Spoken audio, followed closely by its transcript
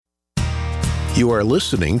You are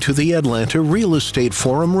listening to the Atlanta Real Estate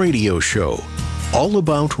Forum radio show, All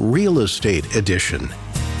About Real Estate Edition,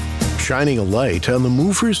 shining a light on the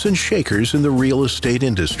movers and shakers in the real estate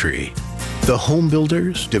industry, the home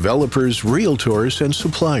builders, developers, realtors, and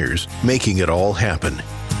suppliers making it all happen.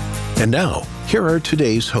 And now, here are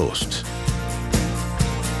today's hosts.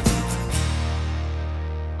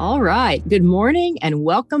 All right. Good morning and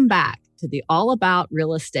welcome back to the All About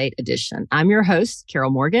Real Estate Edition. I'm your host,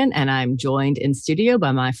 Carol Morgan, and I'm joined in studio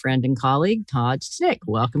by my friend and colleague, Todd Stick.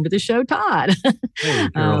 Welcome to the show, Todd. Hey,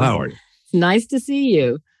 Carol, how are you? It's nice to see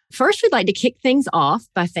you. First, we'd like to kick things off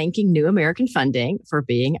by thanking New American Funding for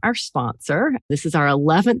being our sponsor. This is our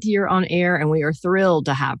 11th year on air, and we are thrilled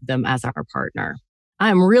to have them as our partner.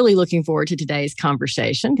 I'm really looking forward to today's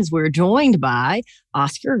conversation because we're joined by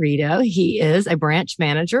Oscar Rito. He is a branch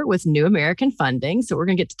manager with New American Funding. So we're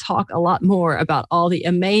going to get to talk a lot more about all the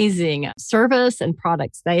amazing service and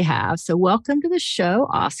products they have. So welcome to the show,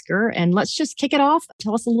 Oscar. And let's just kick it off.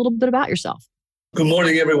 Tell us a little bit about yourself. Good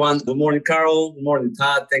morning, everyone. Good morning, Carol. Good morning,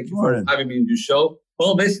 Todd. Thank you for having me in your show.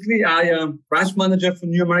 Well, basically, I am branch manager for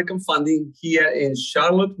New American Funding here in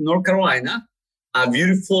Charlotte, North Carolina. A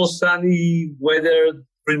beautiful, sunny weather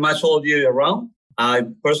pretty much all year around.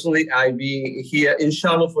 I've been here in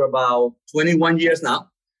Charlotte for about 21 years now.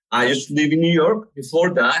 I used to live in New York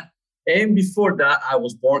before that. And before that, I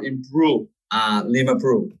was born in Peru, Lima,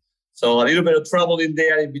 Peru. So a little bit of travel in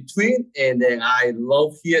there in between. And then I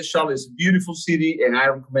love here. Charlotte is a beautiful city. And I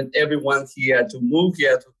recommend everyone here to move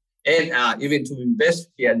here and even to invest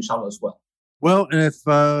here in Charlotte as well. Well, and if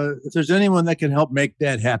there's anyone that can help make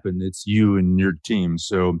that happen, it's you and your team.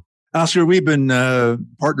 So, Oscar, we've been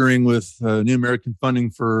partnering with New American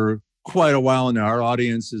Funding for quite a while now. Our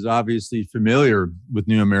audience is obviously familiar with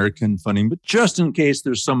New American Funding, but just in case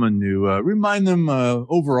there's someone new, remind them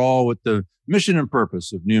overall what the mission and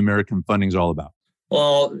purpose of New American Funding is all about.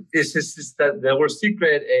 Well, it's that our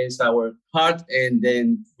secret is our heart, and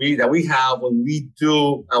then we have when we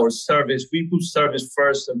do our service, we put service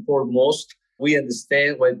first and foremost. We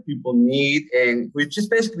understand what people need, and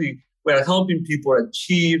we're helping people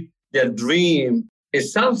achieve their dream. It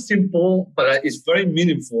sounds simple, but it's very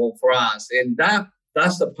meaningful for us. And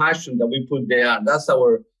that's the passion that we put there. That's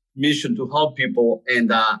our mission, to help people,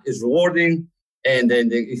 and it's rewarding. And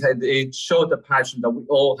then it shows the passion that we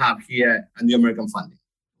all have here at New American Funding.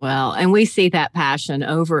 Well, and we see that passion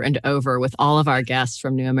over and over with all of our guests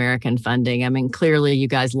from New American Funding. I mean, clearly you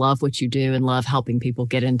guys love what you do and love helping people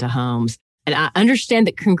get into homes. And I understand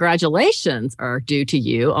that congratulations are due to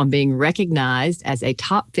you on being recognized as a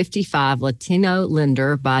top 55 Latino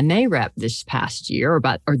lender by NAREP this past year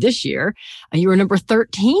or this year. You were number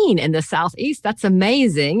 13 in the Southeast. That's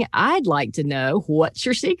amazing. I'd like to know, what's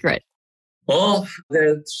your secret? Well,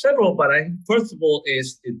 there are several, but first of all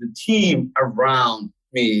is the team around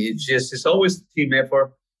me. It's always a team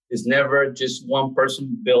effort. It's never just one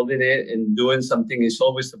person building it and doing something. It's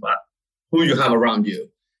always about who you have around you.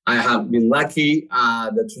 I have been lucky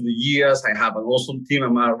that through the years, I have an awesome team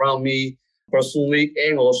around me personally,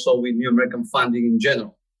 and also with New American Funding in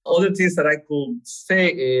general. Other things that I could say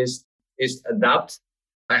is adapt.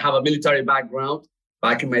 I have a military background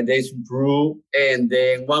back in my days in Peru. And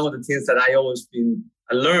then one of the things that I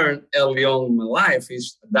learned early on in my life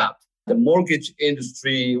is adapt. The mortgage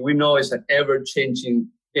industry, we know, is an ever-changing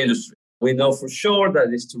industry. We know for sure that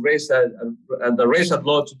it's the rates are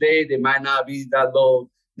low today, they might not be that low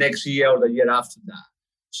next year or the year after that.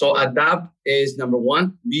 So adapt is number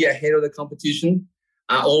one. Be ahead of the competition.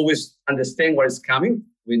 Always understand what is coming.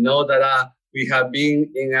 We know that we have been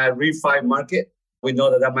in a refi market. We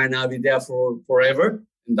know that might not be there for forever,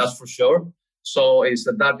 and that's for sure. So it's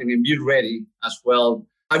adapting and be ready as well.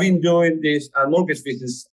 I've been doing this mortgage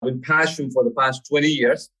business with passion for the past 20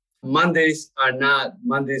 years. Mondays are not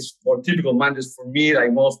Mondays or typical Mondays for me,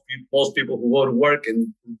 like most people who go to work and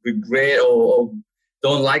regret or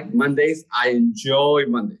don't like Mondays. I enjoy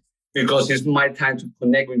Mondays because it's my time to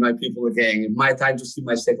connect with my people again. It's my time to see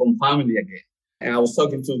my second family again. And I was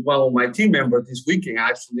talking to one of my team members this weekend,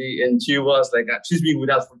 actually, and she was like, she's been with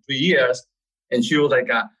us for 3 years. And she was like,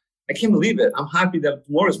 I can't believe it. I'm happy that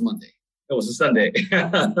tomorrow's Monday. It was a Sunday.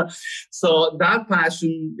 So that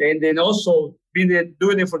passion, and then also doing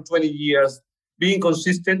it for 20 years, being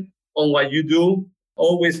consistent on what you do,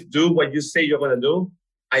 always do what you say you're going to do.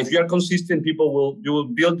 If you're consistent, you will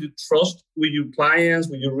build your trust with your clients,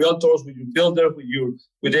 with your realtors, with your builders,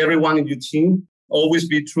 with everyone in your team. Always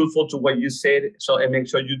be truthful to what you said, and make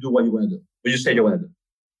sure you do what you want to do, what you say you want to do.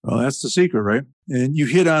 Well, that's the secret, right? And you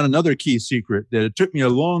hit on another key secret that it took me a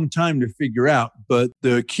long time to figure out. But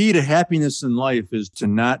the key to happiness in life is to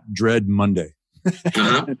not dread Monday.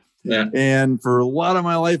 Uh-huh. Yeah. And for a lot of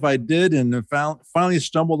my life, I did, and finally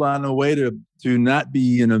stumbled on a way to not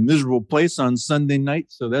be in a miserable place on Sunday night.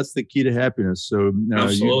 So that's the key to happiness. So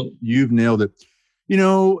you've nailed it. You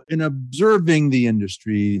know, in observing the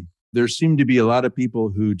industry, there seem to be a lot of people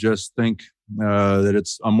who just think that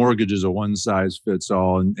it's a mortgage is a one size fits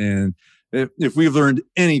all. And if we've learned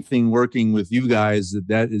anything working with you guys,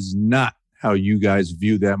 that is not how you guys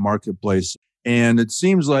view that marketplace. And it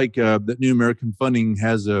seems like that New American Funding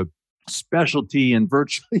has a specialty in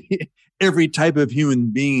virtually every type of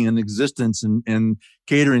human being in existence and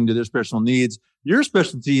catering to their special needs. Your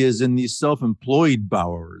specialty is in these self-employed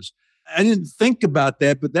borrowers. I didn't think about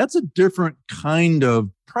that, but that's a different kind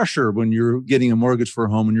of pressure when you're getting a mortgage for a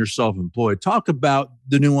home and you're self-employed. Talk about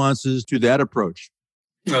the nuances to that approach.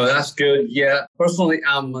 Oh, that's good. Yeah. Personally,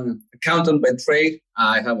 I'm an accountant by trade.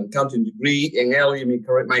 I have an accounting degree, and early in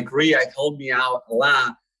my career, it helped me out a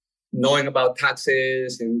lot knowing about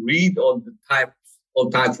taxes and read all the types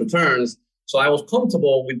of tax returns. So I was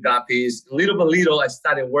comfortable with that piece. Little by little, I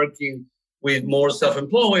started working with more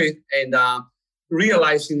self-employed and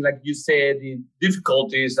realizing, like you said, the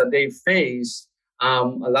difficulties that they face. A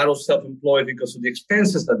lot of self-employed because of the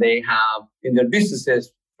expenses that they have in their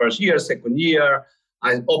businesses, first year, second year,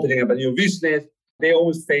 and opening up a new business. They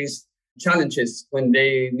always face challenges when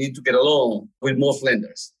they need to get a loan with most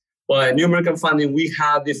lenders. But at New American Funding, we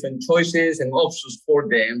have different choices and options for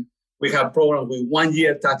them. We have programs with 1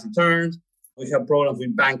 year tax returns. We have programs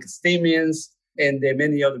with bank statements, and there are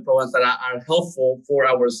many other programs that are helpful for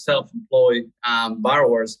our self-employed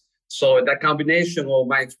borrowers. So that combination of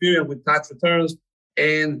my experience with tax returns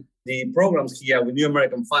and the programs here with New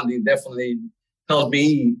American Funding definitely helped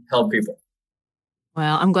me help people.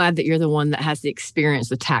 Well, I'm glad that you're the one that has the experience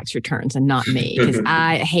with tax returns and not me, because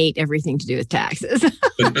I hate everything to do with taxes.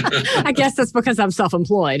 I guess that's because I'm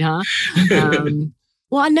self-employed, huh?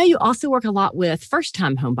 Well, I know you also work a lot with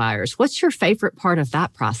first-time home buyers. What's your favorite part of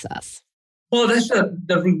that process? Well, that's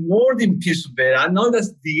the rewarding piece of it. I know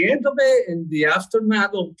that's the end of it and the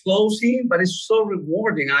aftermath of closing, but it's so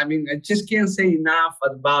rewarding. I mean, I just can't say enough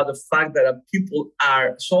about the fact that people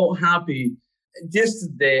are so happy.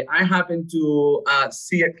 Yesterday, I happened to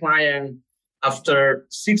see a client after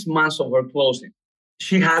 6 months of her closing.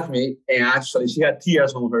 She had me, and actually she had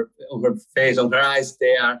tears on her face, on her eyes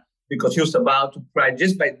there, because she was about to cry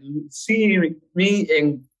just by seeing me,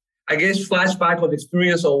 and I guess flashback of the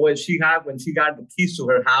experience of what she had when she got the keys to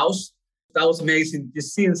her house. That was amazing,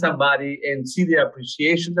 just seeing somebody and see the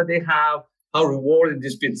appreciation that they have, how rewarding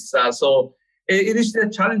this business is. So it is the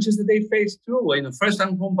challenges that they face too.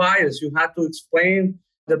 First-time home buyers, you have to explain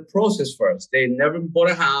the process first. They never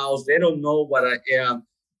bought a house. They don't know what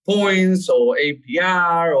points or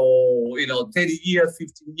APR or 30 years,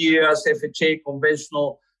 15 years, FHA,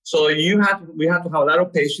 conventional. So we have to have a lot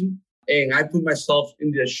of patience. And I put myself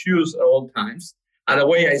in their shoes at all times. And the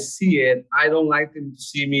way I see it, I don't like them to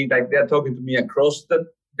see me like they're talking to me across the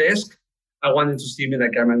desk. I want them to see me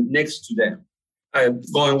like I'm next to them. I'm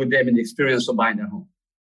going with them in the experience of buying their home.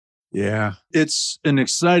 Yeah, it's an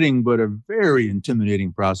exciting but a very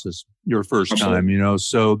intimidating process your first time,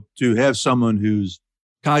 So to have someone who's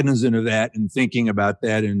cognizant of that and thinking about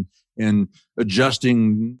that and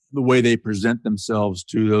adjusting the way they present themselves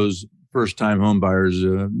to those first-time home buyers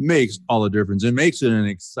makes all the difference. It makes it an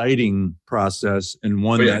exciting process and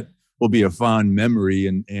one that will be a fond memory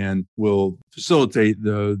and will facilitate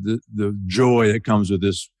the joy that comes with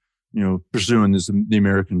this, pursuing the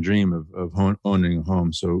American dream of owning a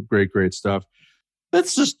home. So great stuff.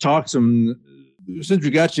 Let's just talk since we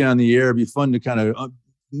got you on the air, it'd be fun to kind of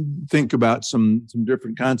think about some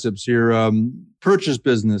different concepts here. Purchase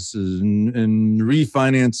businesses and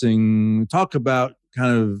refinancing. Talk about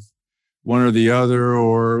kind of one or the other,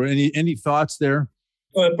 or any thoughts there?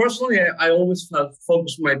 Well, personally, I always have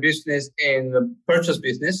focused my business in the purchase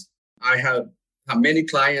business. I have many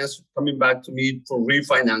clients coming back to me for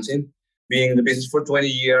refinancing, being in the business for 20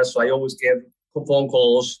 years. So I always get phone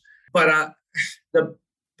calls. But the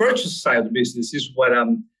purchase side of the business is what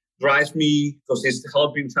drives me, because it's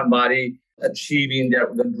helping somebody achieving their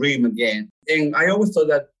dream again. And I always thought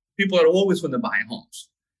that people are always going to buy homes.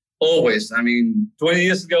 Always. I mean, 20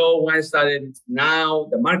 years ago when I started, now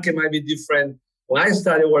the market might be different. When I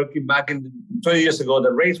started working back 20 years ago,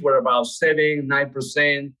 the rates were about 7%,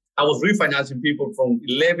 9%. I was refinancing people from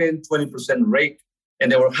 11%, 20% rate,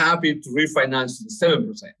 and they were happy to refinance to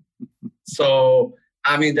 7%. So,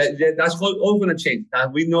 I mean, that's all going to change.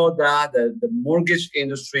 We know that the mortgage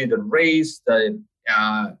industry, the rates, the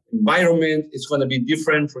environment is going to be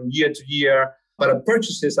different from year to year, but the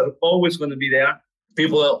purchases are always going to be there.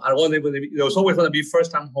 People are only going to be, there's always going to be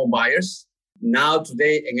first-time home buyers. now,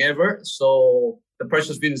 today, and ever. So the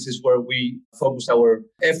purchase business is where we focus our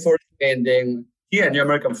effort. And then here at New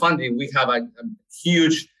American Funding, we have a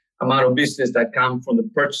huge amount of business that comes from the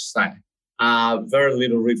purchase side, very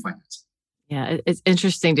little refinance. Yeah, it's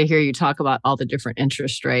interesting to hear you talk about all the different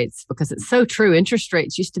interest rates because it's so true. Interest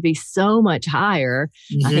rates used to be so much higher.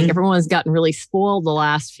 Mm-hmm. I think everyone's gotten really spoiled the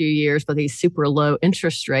last few years by these super low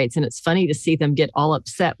interest rates. And it's funny to see them get all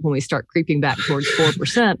upset when we start creeping back towards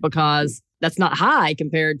 4% because that's not high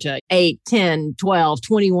compared to 8, 10, 12,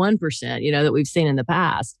 21%, that we've seen in the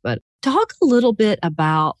past. But talk a little bit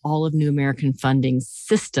about all of New American Funding's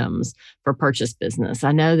systems for purchase business.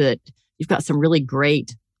 I know that you've got some really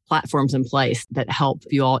great platforms in place that help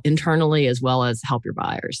you all internally as well as help your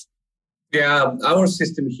buyers. Yeah, our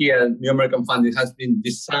system here at New American Funding has been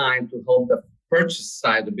designed to help the purchase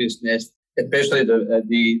side of the business, especially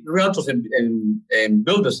the realtors and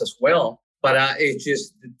builders as well. But it's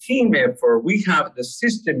just the team effort. We have the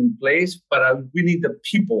system in place, but we need the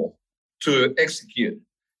people to execute.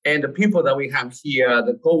 And the people that we have here,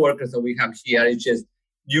 the co-workers that we have here, it's just,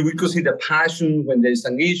 we could see the passion when there's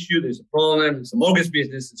an issue, there's a problem, it's a mortgage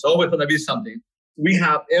business, it's always going to be something. We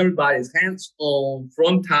have everybody's hands on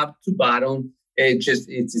from top to bottom.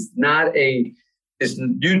 It's not a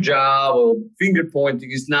new job or finger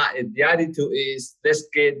pointing. It's not. The attitude is let's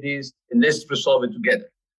get this and let's resolve it together.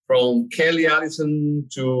 From Kelly Allison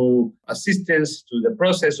to assistants to the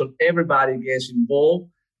processor, everybody gets involved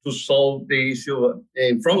to solve the issue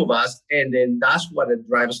in front of us. And then that's what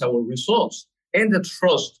drives our results and the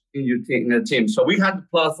trust in your team. So we had the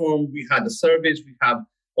platform, we had the service, we have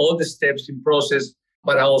all the steps in process,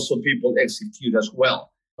 but also people execute as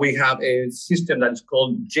well. We have a system that is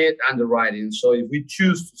called JET underwriting. So if we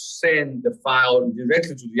choose to send the file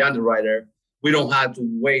directly to the underwriter, we don't have to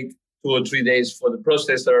wait 2 or 3 days for the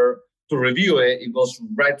processor to review it. It goes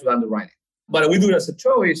right to underwriting. But we do it as a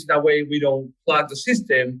choice. That way we don't plug the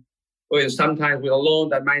system. Or sometimes with a loan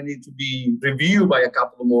that might need to be reviewed by a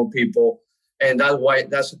couple of more people. And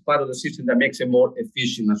that's part of the system that makes it more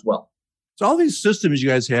efficient as well. So all these systems you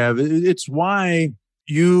guys have, it's why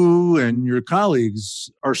you and your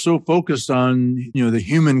colleagues are so focused on, the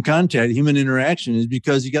human contact, human interaction, is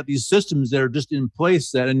because you got these systems that are just in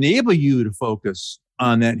place that enable you to focus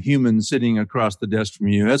on that human sitting across the desk from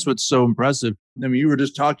you. That's what's so impressive. I mean, you were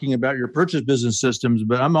just talking about your purchase business systems,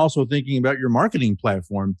 but I'm also thinking about your marketing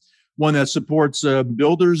platform, one that supports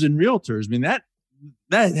builders and realtors. I mean, that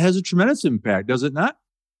has a tremendous impact, does it not?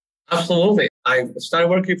 Absolutely. I started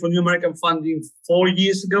working for New American Funding 4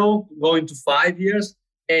 years ago, going to 5 years.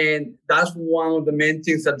 And that's one of the main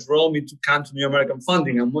things that drove me to come to New American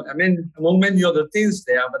Funding. I mean, among many other things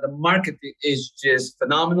there, but the marketing is just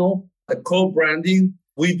phenomenal. The co-branding,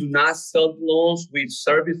 we do not sell loans, we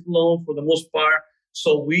service loans for the most part.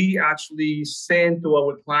 So we actually send to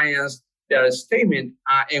our clients their statement.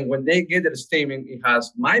 And when they get the statement, it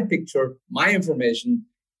has my picture, my information,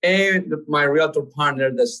 and my realtor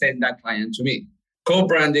partner that sent that client to me.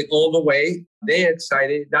 Co-branding all the way. They're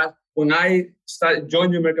excited. That when I started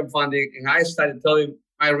joining American Funding and I started telling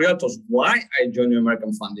my realtors why I joined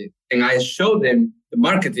American Funding and I showed them the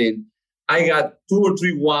marketing, I got 2 or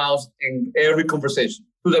 3 wows in every conversation.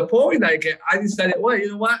 To the point that I decided, well, you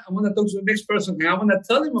know what? I'm going to talk to the next person and I'm going to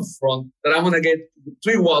tell them up front that I'm going to get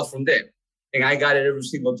 3 wows from them. And I got it every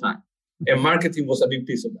single time. And marketing was a big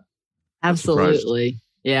piece of that. Absolutely.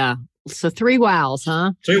 Yeah. So 3 wows,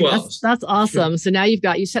 huh? 3 wows. That's awesome. Sure. So now you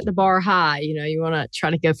set the bar high. You want to try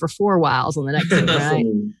to go for 4 wows on the next one, right?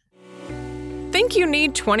 Think you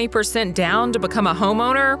need 20% down to become a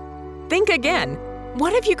homeowner? Think again.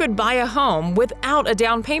 What if you could buy a home without a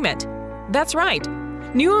down payment? That's right.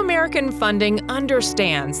 New American Funding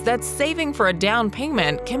understands that saving for a down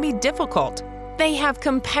payment can be difficult. They have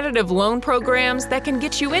competitive loan programs that can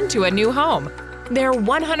get you into a new home. Their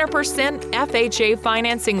 100% FHA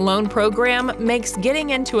financing loan program makes getting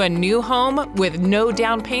into a new home with no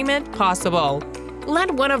down payment possible. Let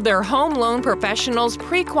one of their home loan professionals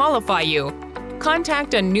pre-qualify you.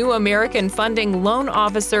 Contact a New American Funding loan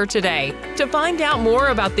officer today to find out more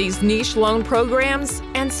about these niche loan programs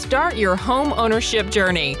and start your home ownership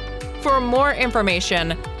journey. For more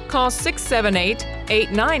information, call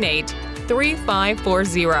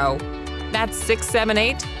 678-898-3540. That's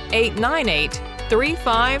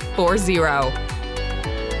 678-898-3540.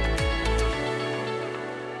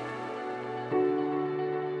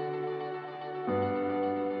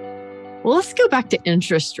 Well, let's go back to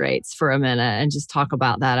interest rates for a minute and just talk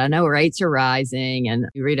about that. I know rates are rising and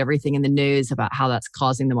you read everything in the news about how that's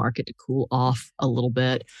causing the market to cool off a little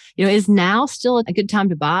bit. Is now still a good time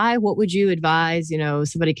to buy? What would you advise,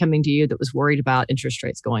 somebody coming to you that was worried about interest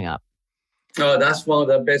rates going up? That's one of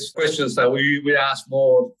the best questions that we ask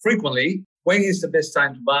more frequently. When is the best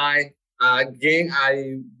time to buy? Again,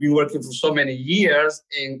 I've been working for so many years,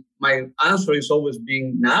 and my answer is always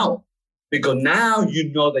being now. Because now you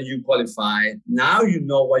know that you qualify. Now you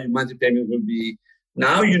know what your monthly payment will be.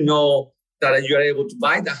 Now you know that you are able to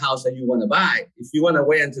buy the house that you want to buy. If you want to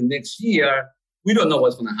wait until next year, we don't know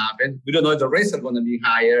what's going to happen. We don't know if the rates are going to be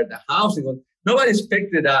higher. Nobody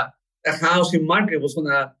expected that the housing market was going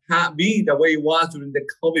to be the way it was during the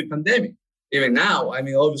COVID pandemic. Even now,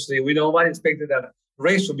 obviously, nobody expected that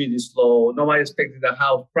rates to be this low. Nobody expected the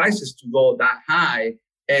house prices to go that high.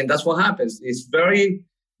 And that's what happens.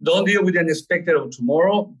 Don't deal with the unexpected of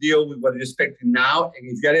tomorrow. Deal with what you're expecting now. And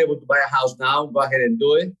if you're able to buy a house now, go ahead and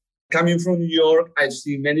do it. Coming from New York, I've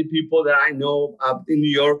seen many people that I know up in New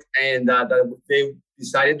York and that they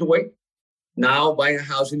decided to wait. Now, buying a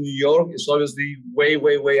house in New York is obviously way,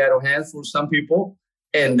 way, way out of hand for some people.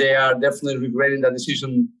 And they are definitely regretting the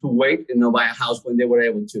decision to wait and not buy a house when they were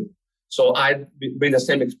able to. So I bring the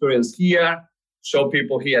same experience here, show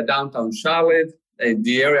people here downtown Charlotte,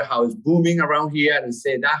 the area, how it's booming around here, and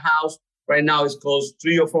say that house right now is close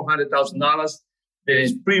 $300,000 or $400,000. There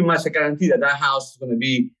is pretty much a guarantee that house is going to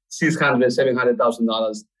be $600,000,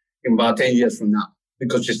 $700,000 in about 10 years from now,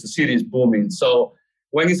 because just the city is booming. So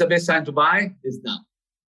when is the best time to buy? It's now.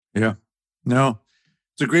 Yeah. No,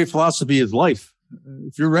 it's a great philosophy of life.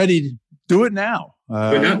 If you're ready, do it now.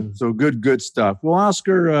 So good stuff. Well,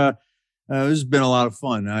 Oscar, this has been a lot of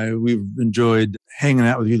fun. We've enjoyed hanging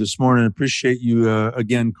out with you this morning. Appreciate you,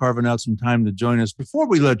 again, carving out some time to join us. Before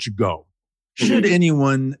we let you go, should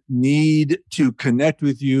anyone need to connect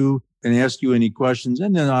with you and ask you any questions,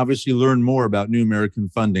 and then obviously learn more about New American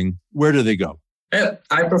Funding, where do they go?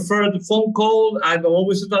 I prefer the phone call. I'm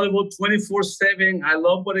always available 24/7. I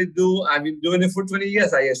love what I do. I've been doing it for 20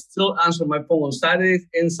 years. I still answer my phone on Saturdays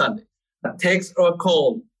and Sundays. Text or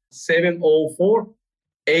call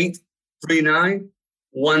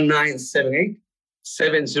 704-839-1978,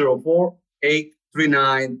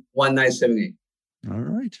 704-839-1978. All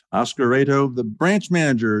right. Oscar Reto, the branch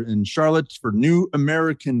manager in Charlotte for New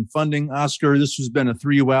American Funding. Oscar, this has been a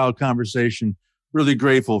 3-wow conversation. Really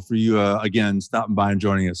grateful for you, again, stopping by and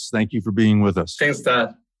joining us. Thank you for being with us. Thanks,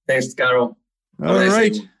 Todd. Thanks, Carol. All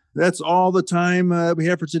right. That's all the time we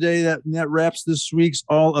have for today. That wraps this week's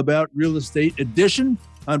All About Real Estate edition.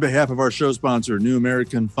 On behalf of our show sponsor, New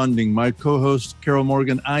American Funding, my co-host, Carol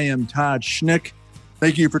Morgan, I am Todd Schnick.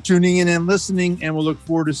 Thank you for tuning in and listening, and we'll look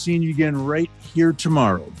forward to seeing you again right here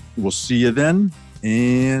tomorrow. We'll see you then,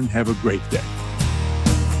 and have a great day.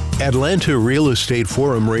 Atlanta Real Estate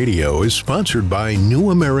Forum Radio is sponsored by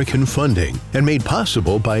New American Funding and made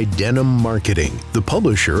possible by Denim Marketing, the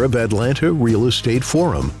publisher of Atlanta Real Estate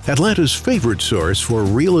Forum, Atlanta's favorite source for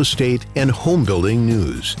real estate and home building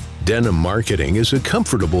news. Denim Marketing is a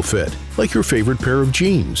comfortable fit, like your favorite pair of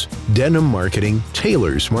jeans. Denim Marketing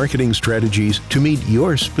tailors marketing strategies to meet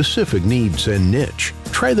your specific needs and niche.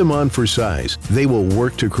 Try them on for size. They will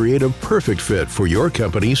work to create a perfect fit for your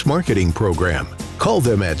company's marketing program. Call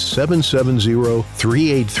them at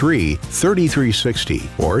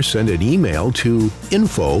 770-383-3360 or send an email to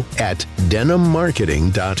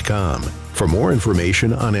info@denimmarketing.com. For more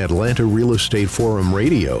information on Atlanta Real Estate Forum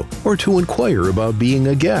Radio or to inquire about being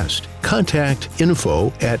a guest, contact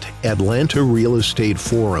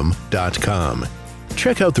info@atlantarealestateforum.com.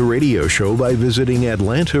 Check out the radio show by visiting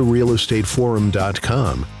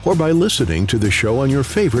atlantarealestateforum.com or by listening to the show on your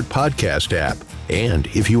favorite podcast app. And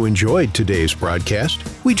if you enjoyed today's broadcast,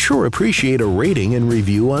 we'd sure appreciate a rating and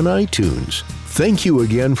review on iTunes. Thank you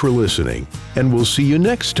again for listening, and we'll see you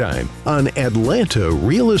next time on Atlanta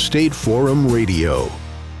Real Estate Forum Radio.